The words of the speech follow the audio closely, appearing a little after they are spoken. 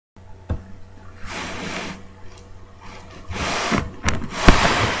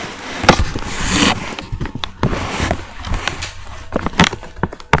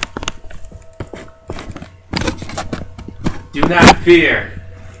not fear.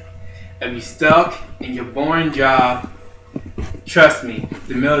 If you're stuck in your boring job, trust me,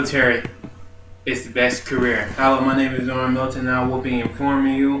 the military is the best career. Hello, my name is Milton, and I will be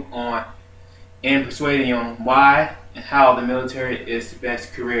informing you on and persuading you on why and how the military is the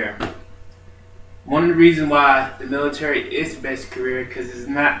best career. One of the reasons why the military is the best career because it's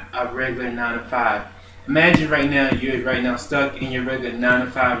not a regular 9 to 5. Imagine you're stuck in your regular 9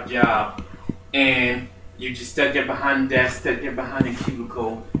 to 5 job, and you're just stuck there behind the desk, stuck there behind the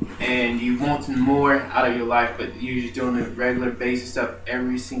cubicle, and you want more out of your life, but you're just doing the regular basic stuff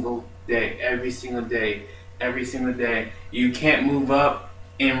every single day. You can't move up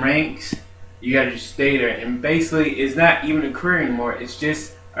in ranks. You gotta just stay there, and basically it's not even a career anymore. It's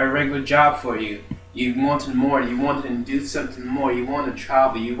just a regular job for you. You wanted more. You wanted to do something more. You want to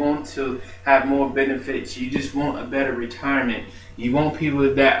travel. You want to have more benefits. You just want a better retirement. You want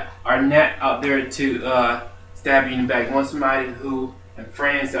people that are not out there to stab you in the back. You want somebody and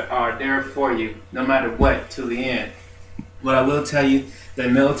friends that are there for you no matter what till the end. What I will tell you, the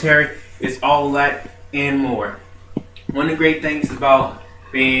military is all that and more. One of the great things about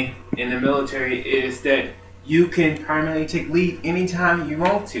being in the military is that you can permanently take leave anytime you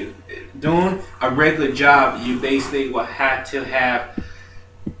want to. Doing a regular job, you basically will have to have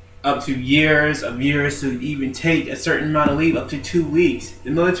up to years to even take a certain amount of leave, up to 2 weeks. The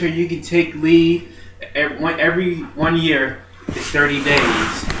military, you can take leave every 1 year. It's 30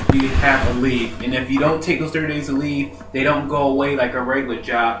 days you have a leave, and if you don't take those 30 days of leave, they don't go away like a regular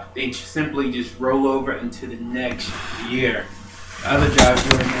job. They simply just roll over into the next year. Other jobs,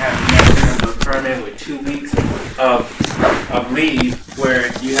 you only have the maximum of permanent with 2 weeks of leave, where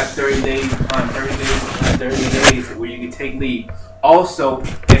you have 30 days upon 30 days upon 30 days where you can take leave. Also,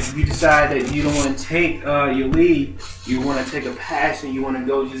 if you decide that you don't want to take your leave, you want to take a pass and you want to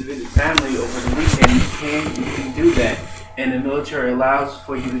go just visit family over the weekend, you can do that. And the military allows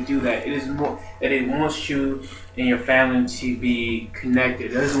for you to do that. It is more that it wants you and your family to be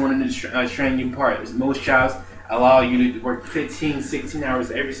connected. It doesn't want to strain you apart. Most jobs allow you to work 15, 16 hours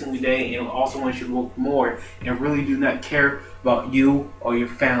every single day, and also wants you to work more and really do not care about you or your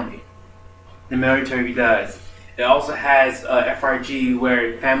family. The military does. It also has FRG,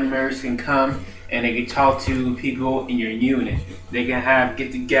 where family members can come and they can talk to people in your unit. They can have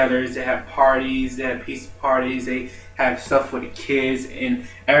get-togethers, they have parties, they have pizza parties, they have stuff for the kids, and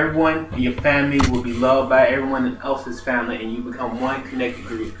everyone in your family will be loved by everyone else's family, and you become one connected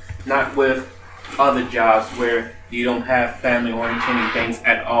group, not with other jobs where you don't have family oriented things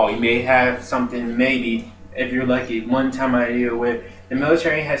at all. You may have something, maybe, if you're lucky, one time a year. Where the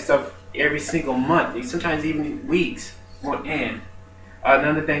military has stuff every single month, sometimes even weeks on end.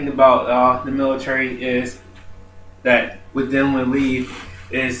 Another thing about the military is that with them with leave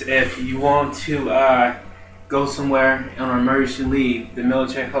is if you want to go somewhere on emergency leave, the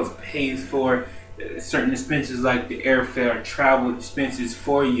military helps pays for certain expenses like the airfare, travel expenses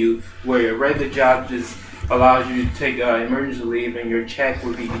for you, where a regular job just allows you to take emergency leave and your check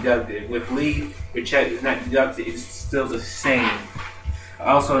will be deducted. With leave, your check is not deducted, it's still the same.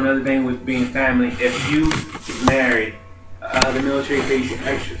 Also, another thing with being family, if you get married, the military pays you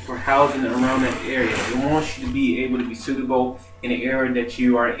extra for housing around that area. It wants you to be able to be suitable in the area that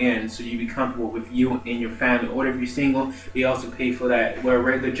you are in, so you be comfortable with you and your family. Or if you're single, they also pay for that, where a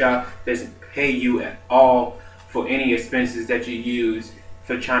regular job doesn't pay you at all for any expenses that you use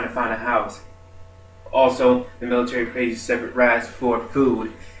for trying to find a house. Also, the military pays you separate rations for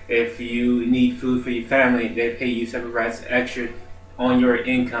food. If you need food for your family, they pay you separate rations extra on your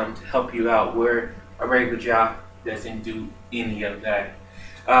income to help you out, where a regular job doesn't do any of that.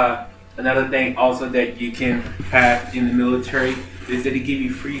 Another thing also that you can have in the military is that they give you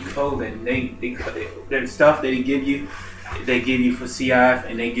free clothing. Their stuff they give you for CIF,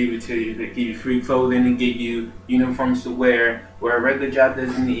 and they give it to you. They give you free clothing and give you uniforms to wear, where a regular job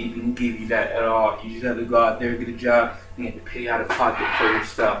doesn't even give you that at all. You just have to go out there, get a job, and you have to pay out of pocket for your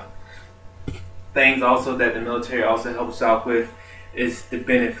stuff. Things also that the military also helps out with is the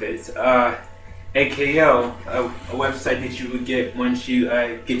benefits. AKO, a website that you would get once you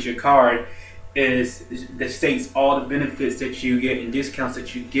get your card, that states all the benefits that you get and discounts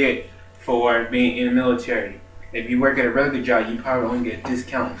that you get for being in the military. If you work at a regular job, you probably only get a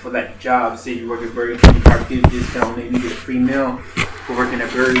discount for that job. Say you work at Burger King, you probably get a discount, maybe you get a free meal for working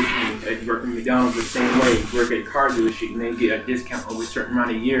at Burger King. If you work at McDonald's, the same way. If you work at a car dealership, you may get a discount over a certain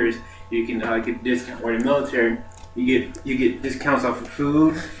amount of years. You can get a discount. Or in the military, you get discounts off of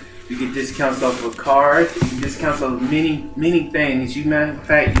food. You get discounts off of cars. You get discounts off of many things. Matter of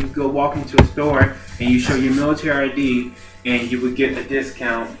fact, you go walk into a store and you show your military ID, and you would get a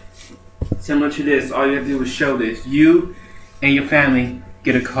discount similar to this. All you have to do is show this. You and your family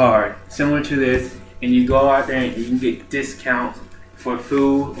get a card similar to this, and you go out there and you can get discounts for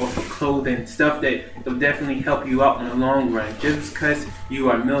food or for clothing, stuff that will definitely help you out in the long run, just because you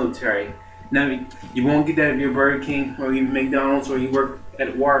are military. Now, you won't get that if you're Burger King or even McDonald's or you work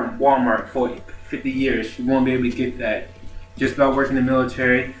at Walmart for 50 years. You won't be able to get that. Just by working in the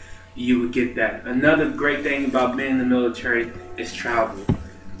military, you would get that. Another great thing about being in the military is travel.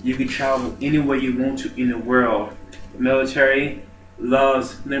 You can travel anywhere you want to in the world. The military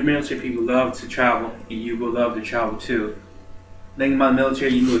people love to travel, and you will love to travel too. Think about the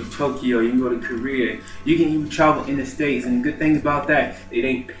military, you can go to Tokyo, you can go to Korea, you can even travel in the States, and the good thing about that,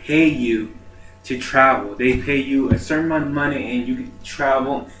 they pay you to travel. They pay you a certain amount of money and you can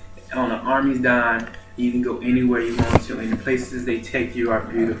travel on an Army's dime. You can go anywhere you want to, and the places they take you are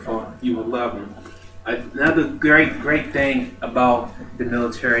beautiful. You will love them. Another great thing about the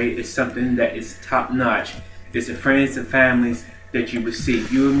military is something that is top notch. It's the friends and families that you will see.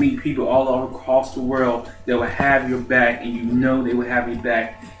 You will meet people all over across the world that will have your back, and you know they will have your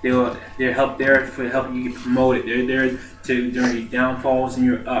back. They're there to help you get promoted. They're there during your downfalls and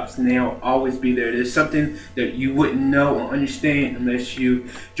your ups, and they'll always be there. There's something that you wouldn't know or understand unless you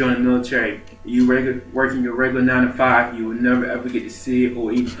join the military. You working your regular 9 to 5, you will never ever get to see it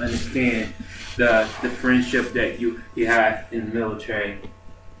or even understand the friendship that you have in the military.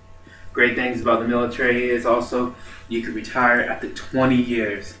 Great things about the military is also you can retire after 20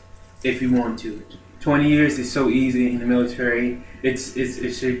 years if you want to. 20 years is so easy in the military. It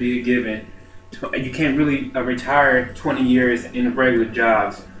should be a given. You can't really retire 20 years in regular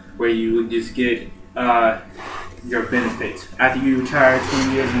jobs where you would just get your benefits. After you retire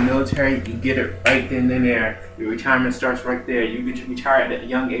 20 years in the military, you get it right then and there. Your retirement starts right there. You get to retire at a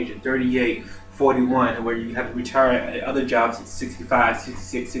young age of 38, 41, where you have to retire at other jobs at 65,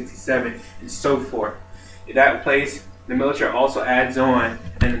 66, 67, and so forth. In that place, the military also adds on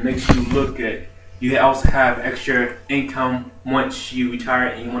and it makes you look good. You also have extra income once you retire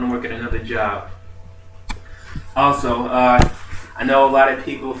and you want to work at another job. Also, I know a lot of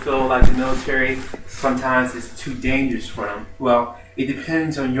people feel like the military sometimes is too dangerous for them. Well, it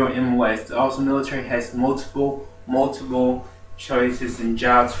depends on your MOS. Also, military has multiple choices and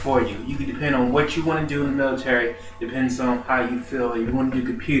jobs for you. You can depend on what you want to do in the military. Depends on how you feel. You want to do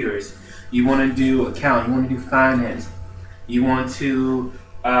computers. You want to do accounting. You want to do finance. You want to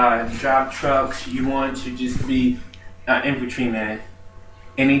drive trucks. You want to just be an infantryman.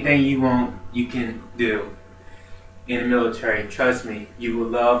 Anything you want, you can do in the military. Trust me, you will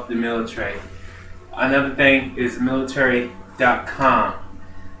love the military. Another thing is military.com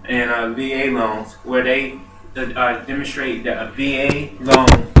and VA loans, where they demonstrate that a VA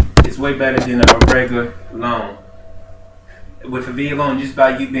loan is way better than a regular loan. With a VA loan, just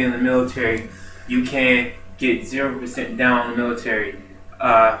by you being in the military, you can get 0% down on the military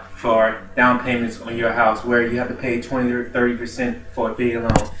for down payments on your house, where you have to pay 20 or 30% for a VA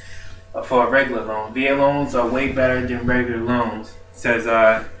loan. For a regular loan, VA loans are way better than regular loans, says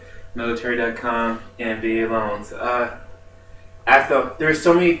military.com and VA loans. There's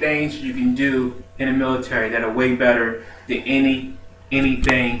so many things you can do in the military that are way better than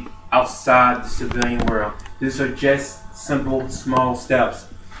anything outside the civilian world. These are just simple, small steps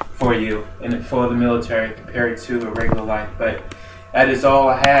for you and for the military compared to a regular life. But that is all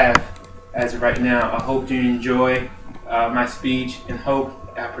I have as of right now. I hope you enjoy my speech and hope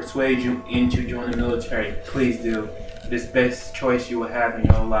I persuade you into joining the military. Please do. It's the best choice you will have in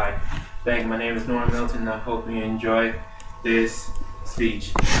your life. Thank you. My name is Norman Milton, and I hope you enjoy this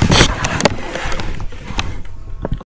speech.